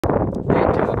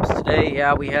Hey,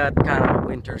 yeah, we had kind of a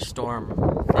winter storm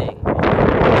thing.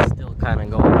 It's still kind of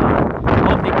going on. I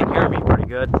hope you can hear me pretty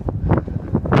good.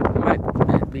 I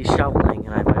might be shoveling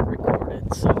and I might record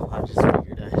it, so I just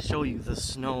figured I'd show you the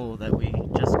snow that we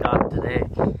just got today.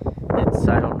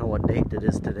 I don't know what date it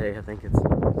is today. I think it's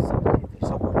 17th or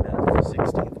something like that, or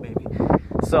 16th maybe.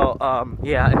 So,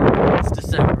 yeah, anyway, it's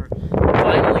December.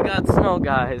 Finally got snow,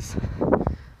 guys.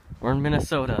 We're in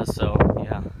Minnesota, so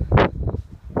yeah.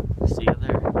 See you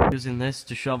there. Using this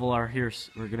to shovel our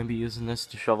we're gonna be using this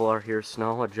to shovel our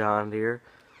snow, a John Deere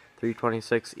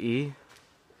 326E.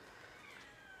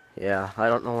 Yeah, I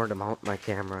don't know where to mount my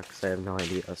camera because I have no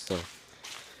idea, so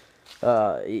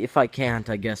if I can't,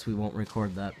 I guess we won't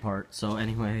record that part. So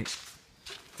anyway,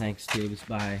 thanks, tubes,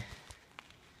 bye.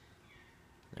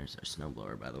 There's our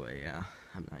snowblower, by the way. Yeah,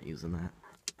 I'm not using that.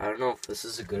 I don't know if this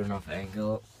is a good enough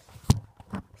angle.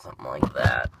 Something like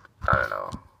that. I don't know.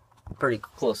 Pretty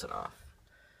close enough.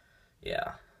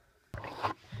 Yeah.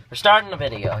 We're starting a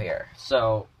video here,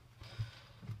 so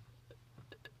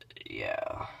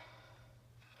yeah.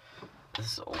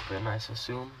 This is open, I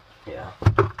assume. Yeah.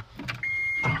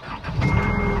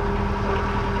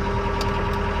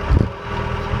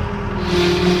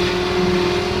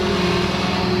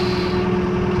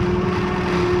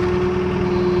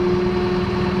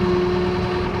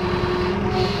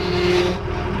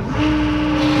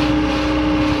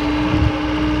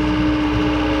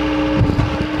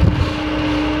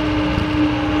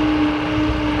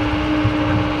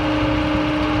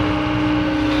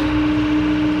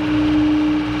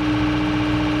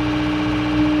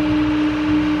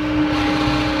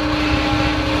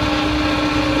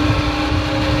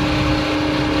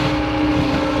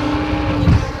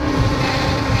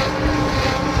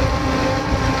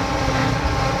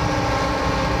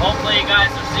 Hopefully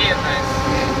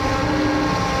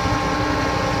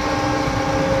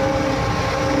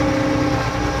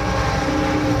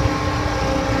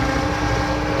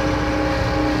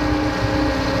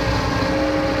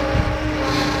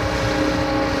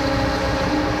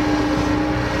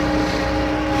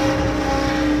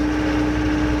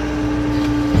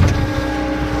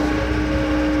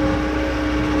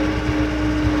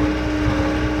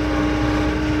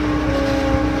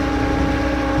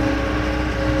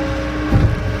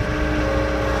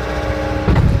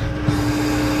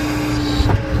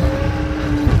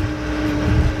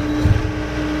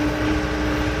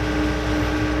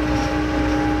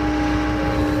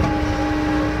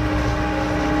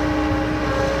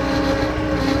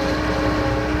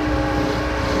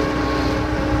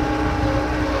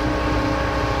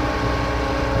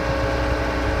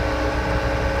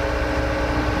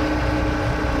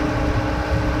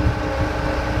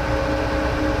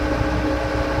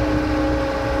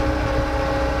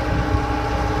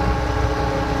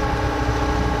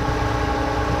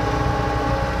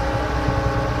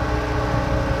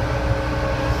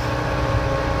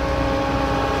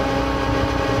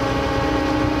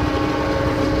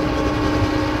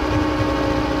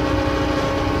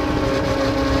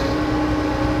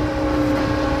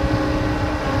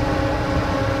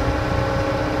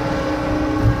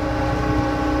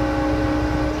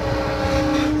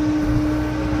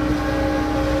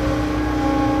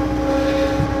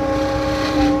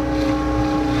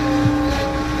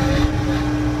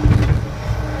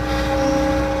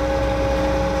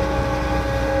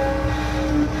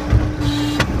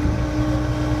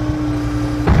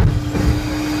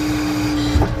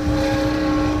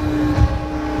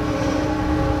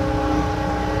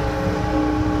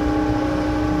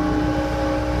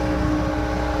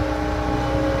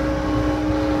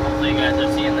you guys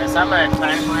are seeing this. I'm gonna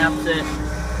time lapse it.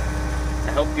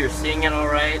 I hope you're seeing it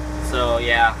alright. So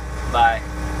yeah, bye.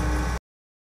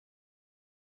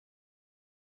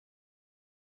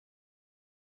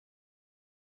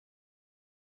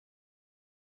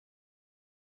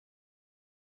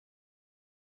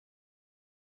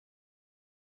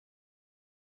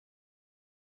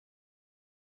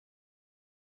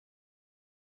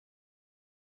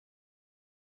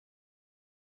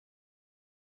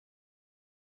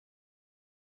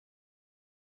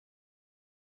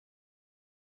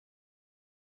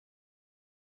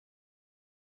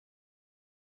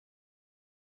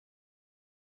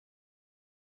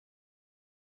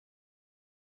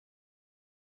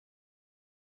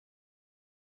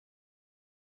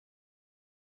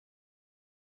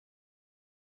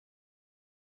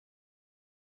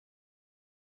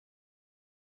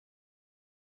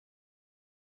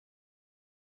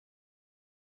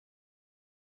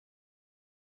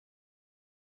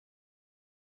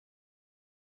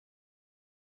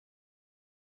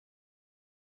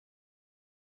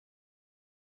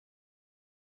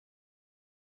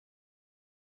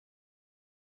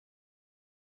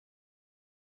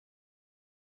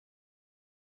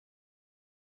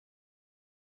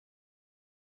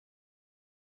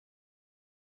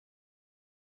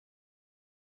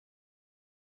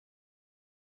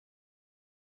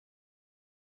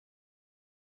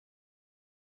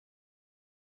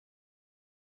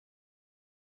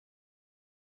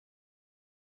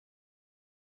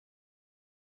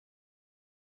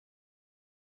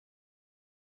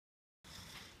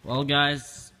 Well,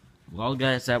 guys,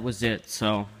 that was it.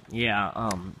 So, yeah,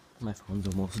 my phone's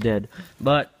almost dead.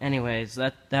 But, anyways,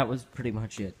 that was pretty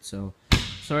much it. So,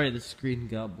 sorry the screen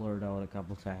got blurred out a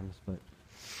couple times, but,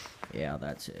 yeah,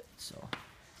 that's it. So,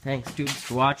 thanks, dudes,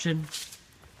 for watching.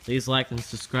 Please like and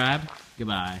subscribe.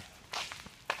 Goodbye.